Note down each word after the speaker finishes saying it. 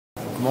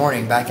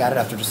Morning, back at it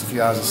after just a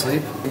few hours of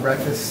sleep.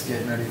 Breakfast,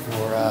 getting ready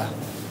for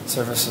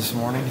service this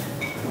morning.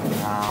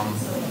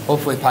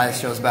 Hopefully Pius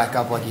shows back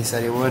up like he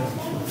said he would.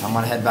 I'm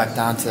gonna head back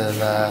down to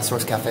the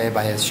Source Cafe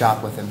by his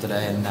shop with him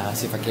today and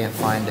see if I can't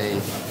find a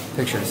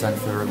picture to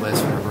send for Liz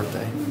for her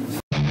birthday.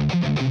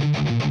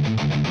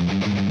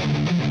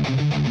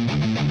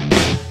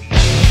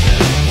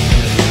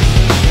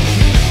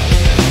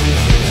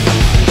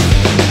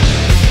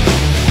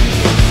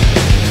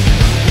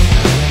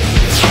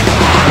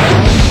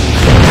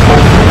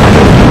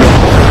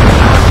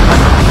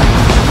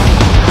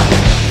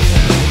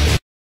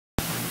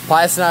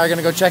 Pius and I are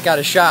gonna go check out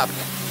his shop.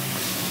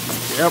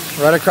 Yep.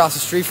 Right across the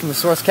street from the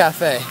Source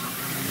Cafe.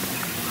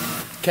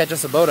 Catch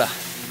us a boda.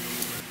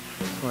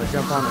 Wanna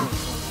jump on it?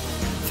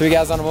 3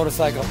 guys on a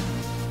motorcycle.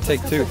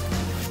 Take 2.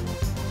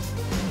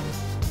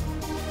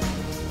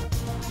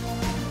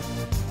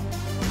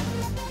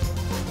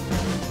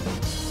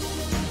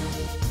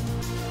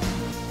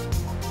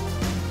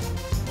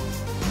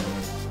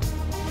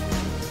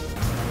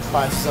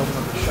 Pius is opening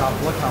up the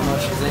shop. Look how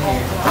much is in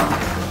here.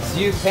 So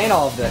you paint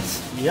all of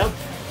this? Yep.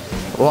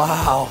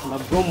 Wow.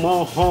 I've got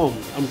more home.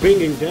 I'm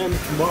bringing them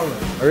tomorrow.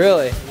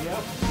 Really?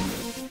 Yep.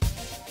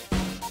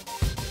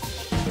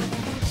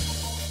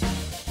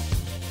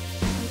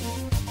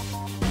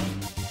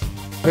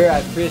 Here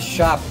at Prius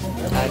shop,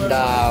 and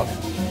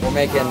we're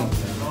making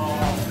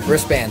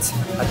wristbands.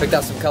 I picked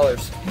out some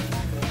colors.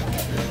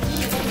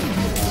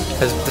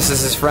 This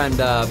is his friend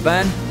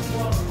Ben.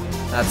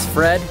 That's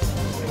Fred.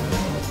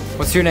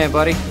 What's your name,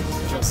 buddy?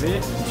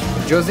 Josie.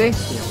 Josie?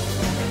 Yeah.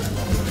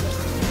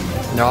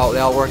 They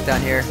all work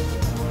down here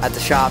at the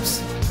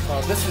shops.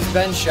 This is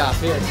Ben's shop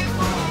here.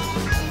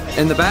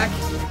 In the back?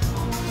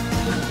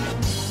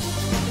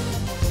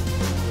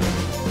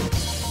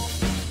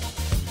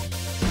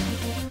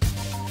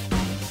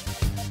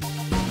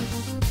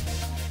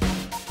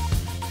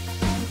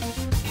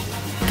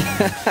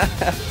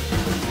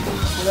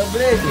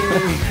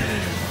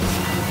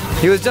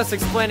 He was just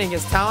explaining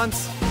his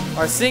talents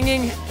are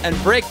singing and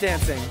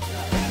breakdancing.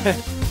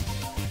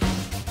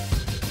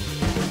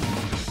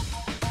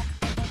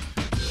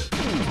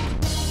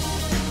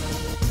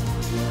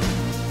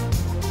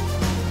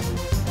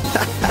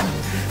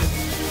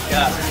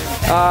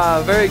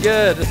 Ah, very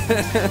good.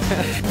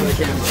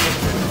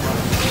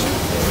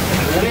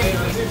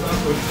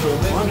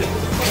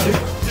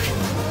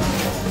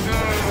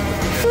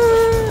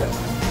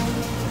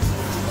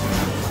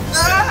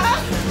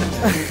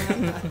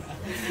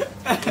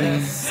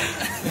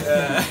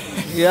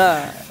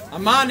 Yeah.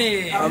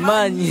 Amani. I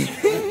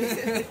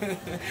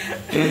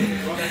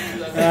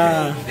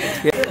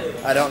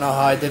don't know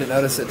how I didn't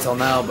notice it till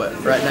now, but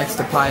right next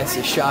to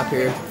Pius' shop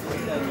here,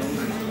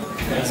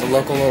 there's a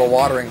local little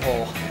watering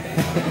hole.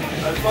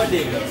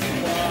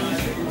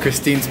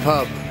 Christine's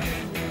Pub.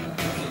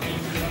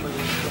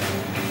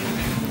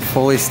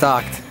 Fully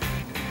stocked.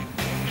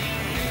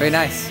 Very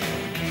nice.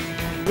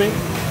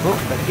 Oh,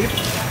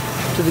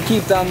 to the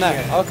keep down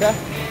there. Okay.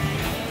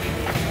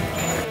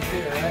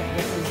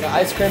 This is the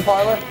ice cream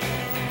parlor.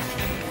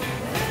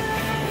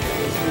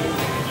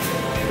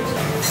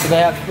 Do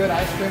they have good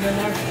ice cream in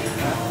there?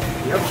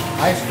 Yep.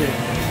 Ice cream.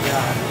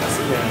 Yeah, that's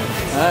good.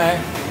 Alright.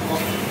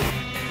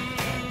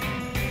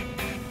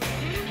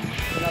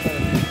 Another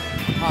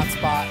hot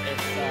spot.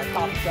 It's a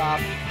coffee shop,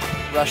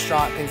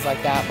 restaurant, things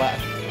like that, but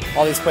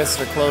all these places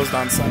are closed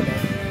on Sunday.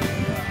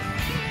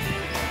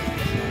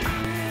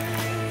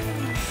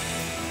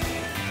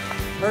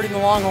 Herding the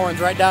Longhorns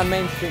right down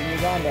Main Street in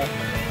Uganda.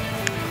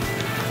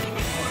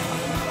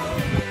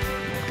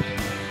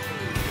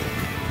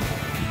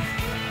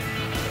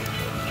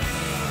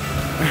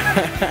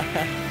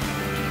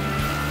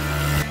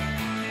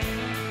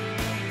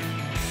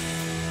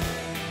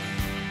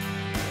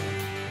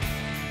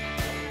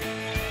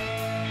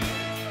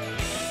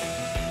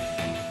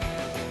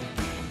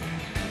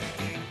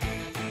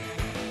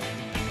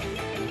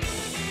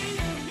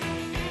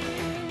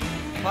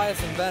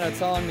 Pius and Ben are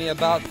telling me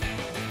about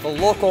the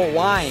local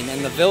wine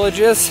in the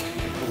villages.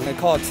 They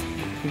call it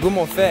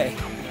gumofe.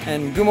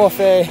 And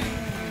gumofe,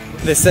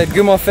 they said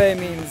gumofe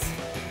means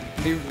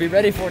be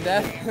ready for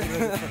death.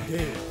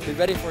 Be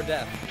ready for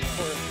death.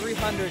 For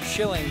 300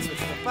 shillings,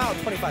 which is about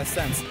 25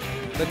 cents,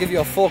 they'll give you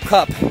a full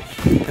cup.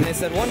 And they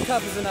said 1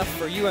 cup is enough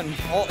for you and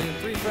all your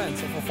 3 friends.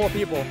 So for 4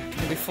 people,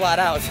 you'll be flat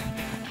out.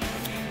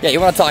 Yeah, you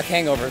want to talk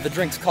hangover. The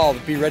drink's called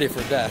Be Ready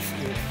for Death.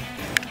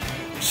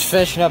 Just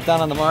finishing up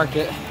down on the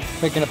market,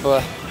 picking up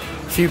a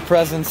few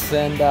presents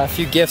and a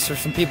few gifts for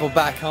some people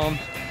back home.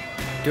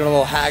 Doing a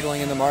little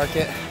haggling in the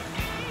market.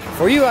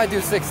 For you, I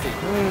do 60.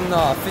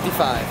 No,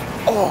 55.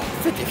 Oh,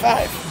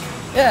 55.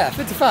 Yeah,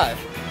 55.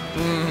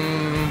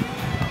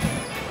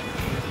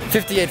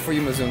 58 for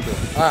you, Mzungu.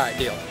 Alright,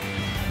 deal.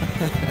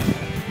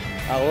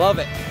 I love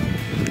it.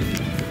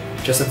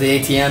 Just at the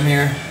ATM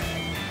here,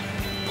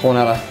 pulling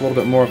out a little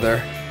bit more of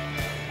their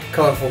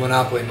colorful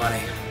Monopoly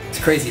money. It's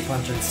crazy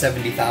punching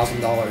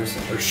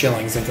 $70,000 or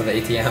shillings into the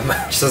ATM.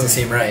 Just doesn't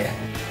seem right.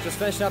 Just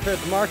finishing up here at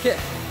the market.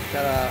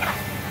 Got a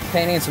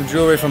painting and some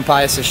jewelry from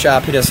Pius'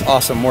 shop. He does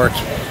awesome work.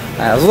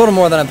 It was a little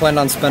more than I planned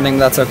on spending,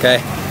 but that's okay.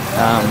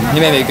 He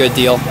made me a good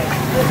deal.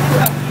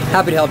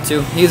 Happy to help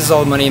too. He uses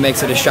all the money he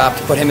makes at his shop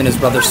to put him and his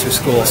brothers through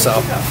school,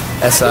 so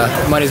that's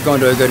money's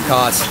going to a good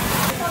cause.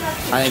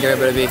 I think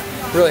everybody will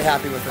be really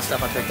happy with the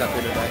stuff I picked up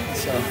here today.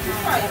 So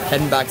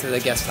heading back to the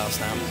guest house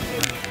now.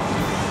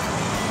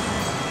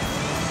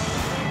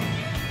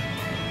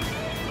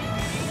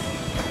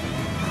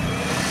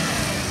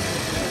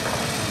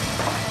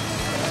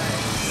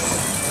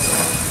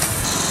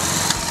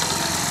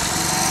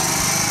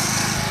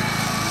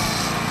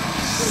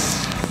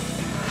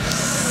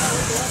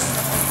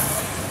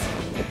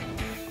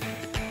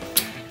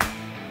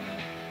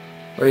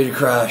 Ready to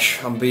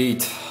crash. I'm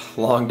beat.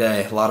 Long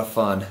day. A lot of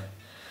fun.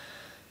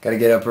 Gotta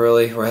get up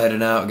early. We're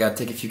heading out. Gotta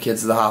take a few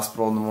kids to the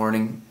hospital in the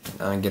morning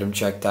and get them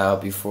checked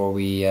out before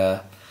we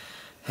head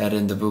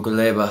into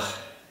Bukaleba.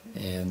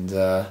 And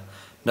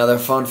another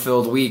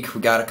fun-filled week.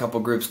 We got a couple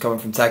groups coming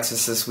from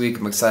Texas this week.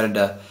 I'm excited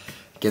to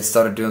get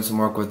started doing some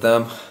work with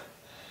them.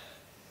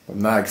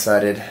 I'm not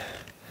excited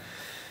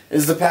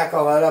is to pack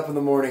all that up in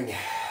the morning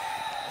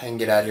and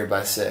get out here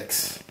by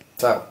 6.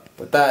 So,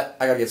 with that,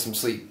 I gotta get some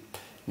sleep.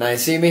 Now you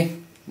see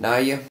me? Now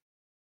you.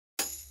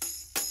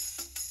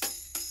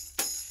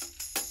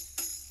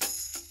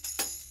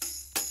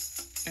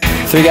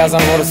 3 guys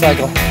on a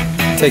motorcycle.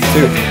 Take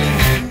 2.